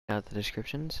out the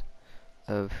descriptions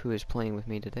of who is playing with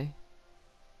me today.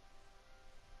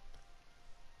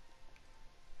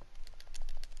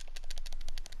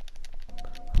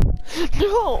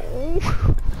 No!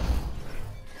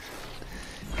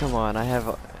 Come on, I have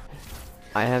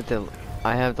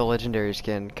the legendary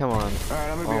skin. Come on. Alright,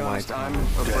 I'm gonna be honest. I'm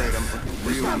afraid.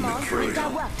 I'm really afraid.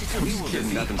 I'm just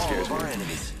kidding. Nothing scares me.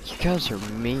 You guys are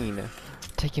mean.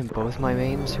 Taking both my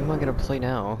mains? Who am I gonna play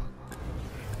now?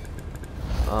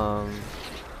 Come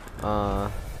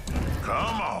on,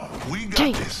 we got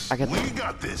Dang, this. we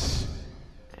got this.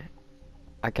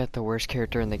 I got the worst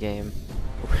character in the game.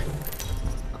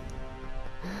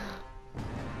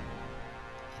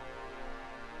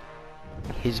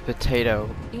 He's potato.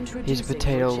 He's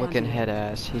potato looking head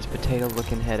ass. He's potato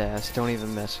looking head ass. Don't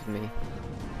even mess with me.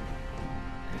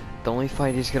 The only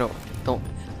fight he's gonna, the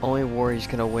only war he's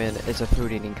gonna win is a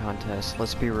food eating contest.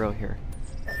 Let's be real here.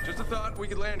 Just a thought, we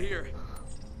could land here.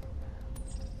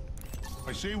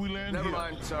 I say we land Never here.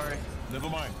 mind, sorry. Never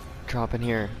mind. Drop in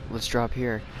here. Let's drop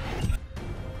here.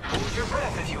 Hold your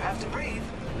breath if you have to breathe.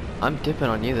 I'm dipping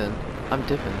on you then. I'm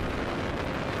dipping.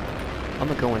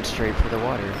 I'm going straight for the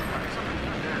water.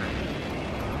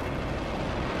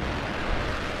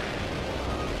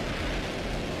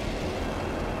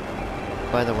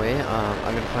 By the way,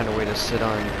 I'm gonna find a way to sit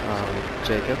on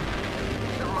Jacob.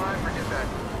 Never mind, forget that.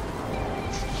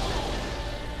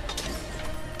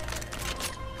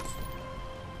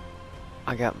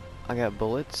 I got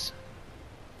bullets.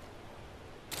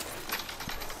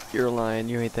 You're lying.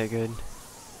 You ain't that good.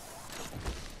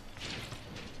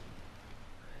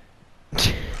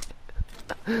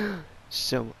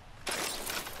 So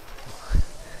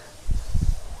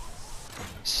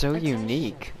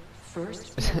unique.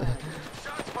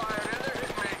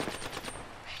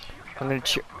 I'm gonna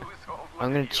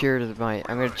cheer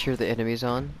the enemies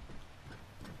on.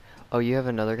 Oh, you have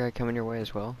another guy coming your way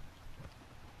as well?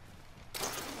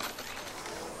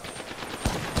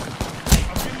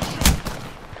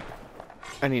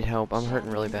 I need help. I'm hurting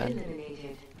really bad.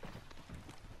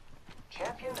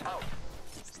 Champion out.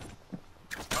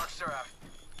 Rockstar out.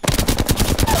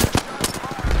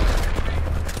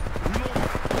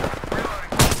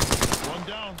 One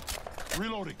down.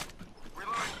 Reloading.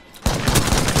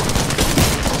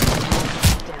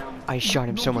 I shot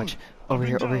him so much. Over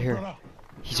here, over here.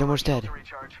 He's almost dead.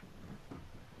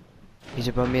 He's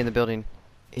above me in the building.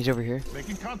 He's over here.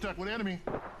 Making contact with enemy.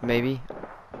 Maybe.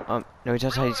 No, he's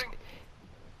outside.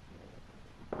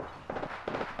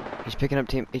 He's picking up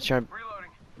team. He's trying.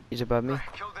 He's above me.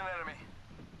 Killed an enemy.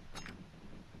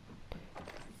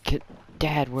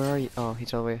 Dad, where are you? Oh,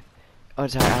 he's all the way. Oh,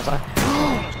 it's outside.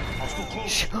 Hostile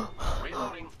close.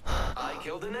 Reloading. I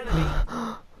killed an enemy.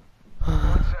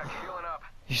 1 sec, healing up.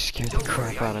 You scared the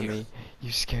crap out of me.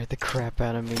 You scared the crap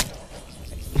out of me.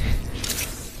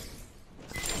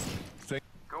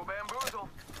 Go bamboozle.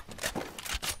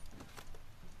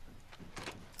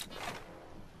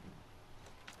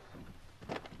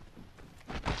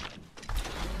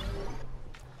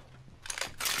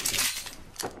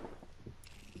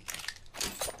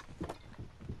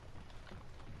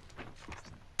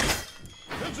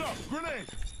 Heads up. Grenade.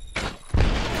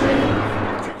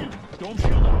 Don't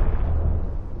shield up.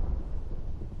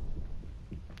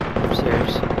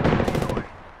 Upstairs.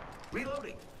 Reloading.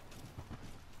 Reloading.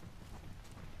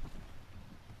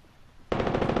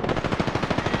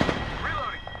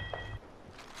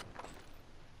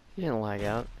 He didn't lag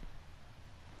out.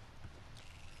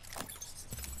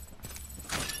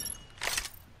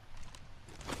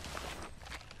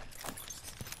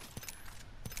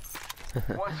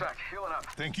 One sec, healing up.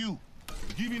 Thank you.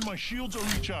 Giving my shields a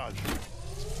recharge.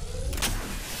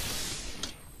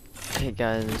 Hey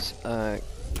guys,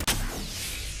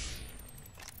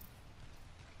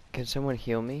 can someone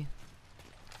heal me?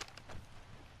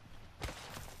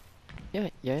 Yeah.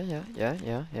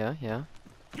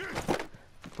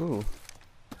 Ooh.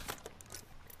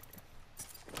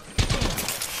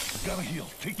 Gotta heal.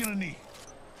 Taking a knee.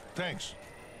 Thanks.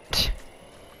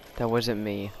 That wasn't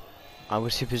me. I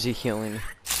was too busy healing.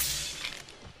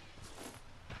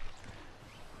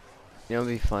 You know,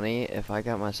 it'd be funny if I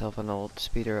got myself an old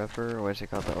speeder upper, or what's it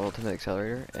called, the ultimate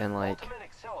accelerator, and like. Ultimate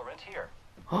accelerant here.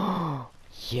 Oh,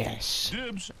 yes.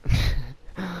 Dibs.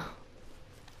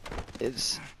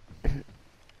 It's.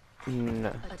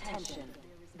 No. Attention.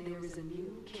 There is a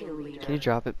new kill leader. Can you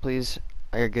drop it, please?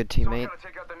 I got a good Someone teammate. gotta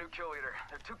take out the new kill leader.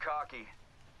 They're too cocky.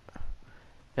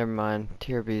 Never mind.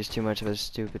 TRB is too much of a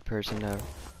stupid person now.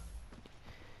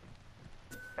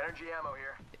 Energy ammo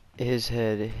here. His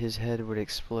head would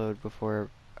explode before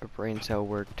a brain cell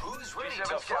worked. Who's ready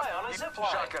to fly on a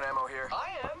zipline? Shotgun ammo here.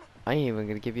 I am. I ain't even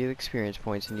gonna give you the experience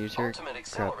points and use your Ultimate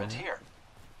crap. accelerant here.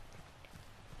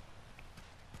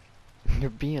 You're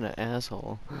being an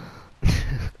asshole.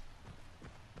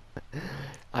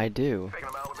 I do. Taking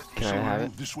them out with a Can I So we have it?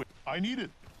 move this way. I need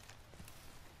it.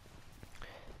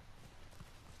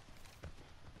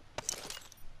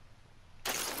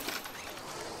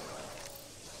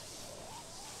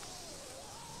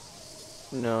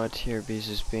 No, TRB's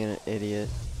just being an idiot.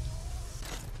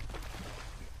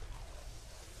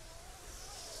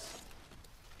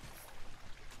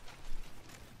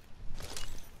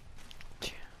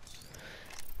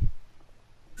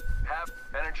 Have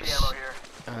energy ammo here.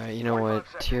 Alright, you know what?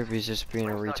 45 seconds. TRB's just being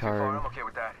a Ring's not too far, retard. I'm okay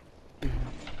with that.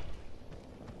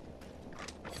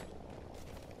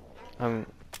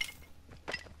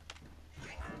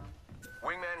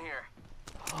 Wingman here.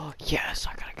 Oh, yes,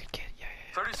 I got a good kid. Yeah,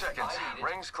 yeah, 30 seconds.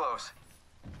 Ring's close.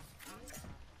 yeah.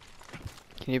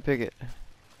 Can you pick it?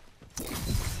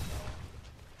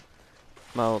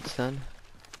 My ult's done.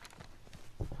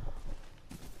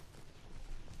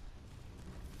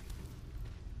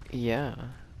 Yeah.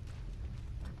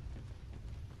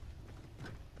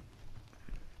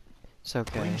 It's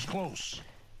okay. Ring's close.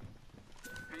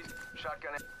 Beast,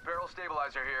 shotgun, barrel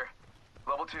stabilizer here.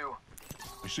 Level 2.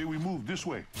 I say we move this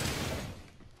way.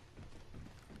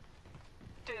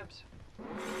 Dibs.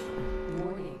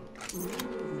 Warning.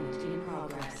 Movement in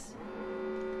progress.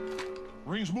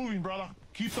 Ring's moving, brother.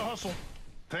 Keep the hustle.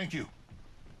 Thank you.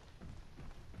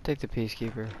 Take the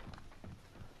Peacekeeper.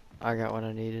 I got what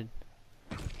I needed.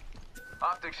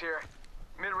 Optics here.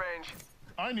 Mid-range.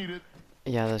 I need it.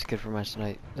 Yeah, that's good for my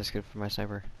snipe. That's good for my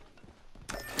sniper.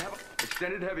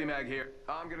 Extended heavy mag here.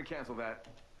 I'm gonna cancel that.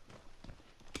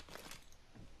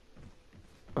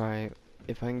 Alright,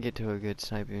 if I can get to a good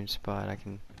sniping spot, I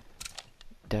can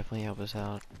definitely help us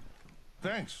out.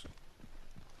 Thanks.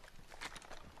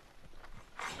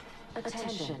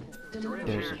 Attention. There's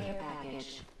Delivery care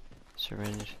package.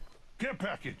 syringe. Care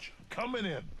package. Coming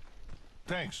in.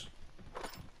 Thanks.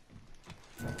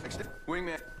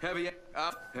 Wingman,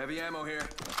 heavy ammo here.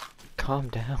 Calm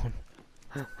down.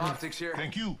 Optics here.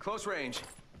 Thank you. Close range.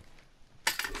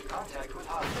 Contact with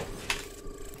hostile.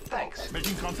 Thanks.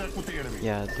 Making contact with the enemy.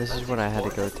 Yeah, this is what I had to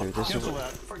go through. This is Cancel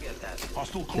what that. Forget that.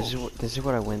 Hostile close. this is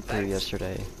what I went through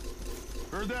yesterday.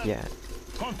 Heard that? Yeah.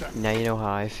 Contact. Now you know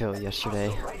how I feel yesterday.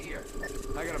 Right here.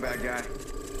 I got a bad guy.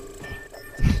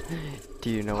 Do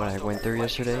you know what I went through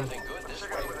yesterday? Something good this way.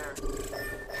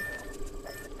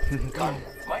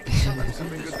 Might be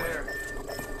something good there.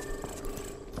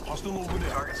 Hostile over there.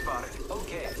 Target spotted.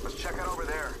 Okay, let's check out over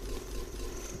there.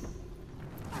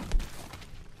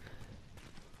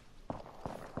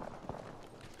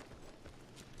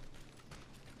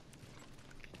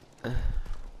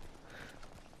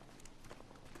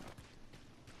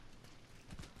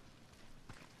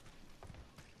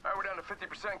 Alright, we're down to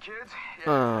 50%, kids.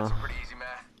 Yeah, that's a pretty easy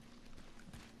math.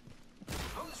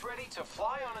 Who's ready to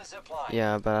fly on a zip line?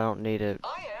 Yeah, but I don't need it.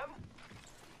 I am.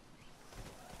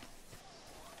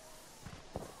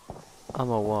 I'm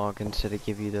gonna walk instead of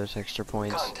give you those extra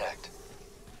points. Contact.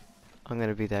 I'm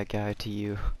gonna be that guy to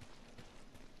you.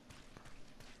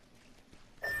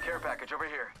 Care package over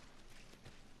here.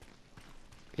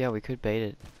 Yeah, we could bait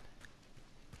it.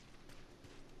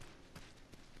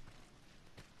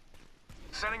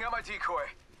 Sending out my decoy.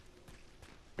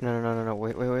 No,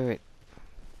 wait.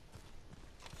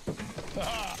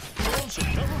 Haha. Throwing some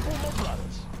cover for my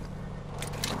brothers.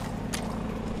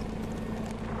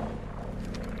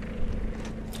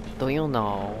 Do you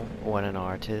know what an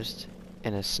artist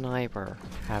and a sniper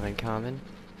have in common?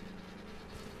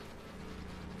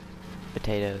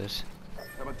 Potatoes.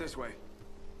 How about this way?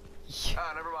 Yeah,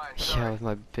 Ah, never mind. yeah, Sorry. with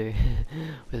my big,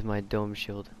 with my dome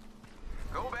shield.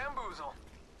 Go bamboozle.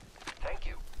 Thank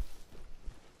you.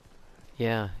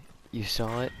 Yeah, you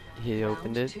saw it. He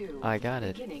opened it. Round 2. I got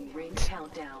it. Beginning ring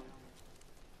countdown.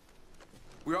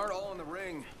 We aren't all in the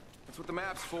ring. That's what the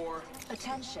map's for.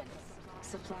 Attention.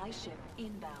 Supply ship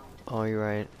inbound. Oh, you're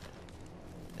right.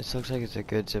 This looks like it's a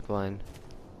good zip line.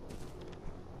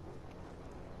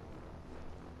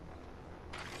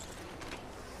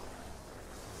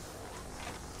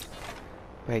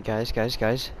 Wait, guys.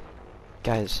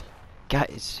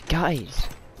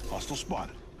 Hostile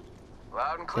spotted.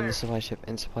 Loud and In clear. the supply ship,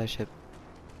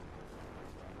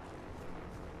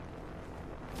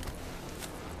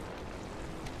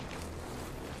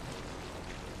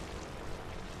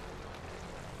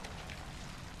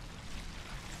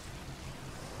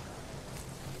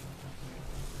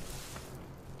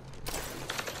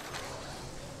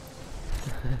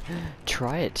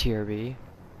 Try it, TRB.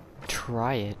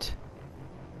 Try it.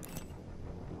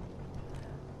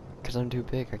 Cause I'm too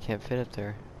big, I can't fit up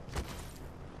there.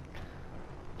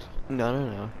 No,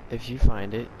 no, no. If you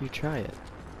find it, you try it.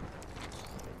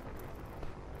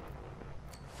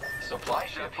 Supply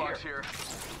ship here.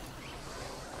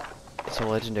 It's a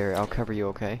legendary. I'll cover you,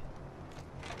 okay?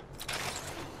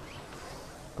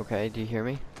 Okay, do you hear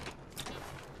me?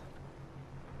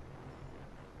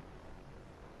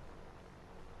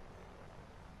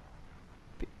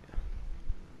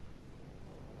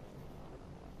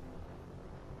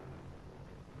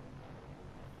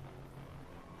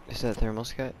 Is that thermal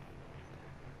scat?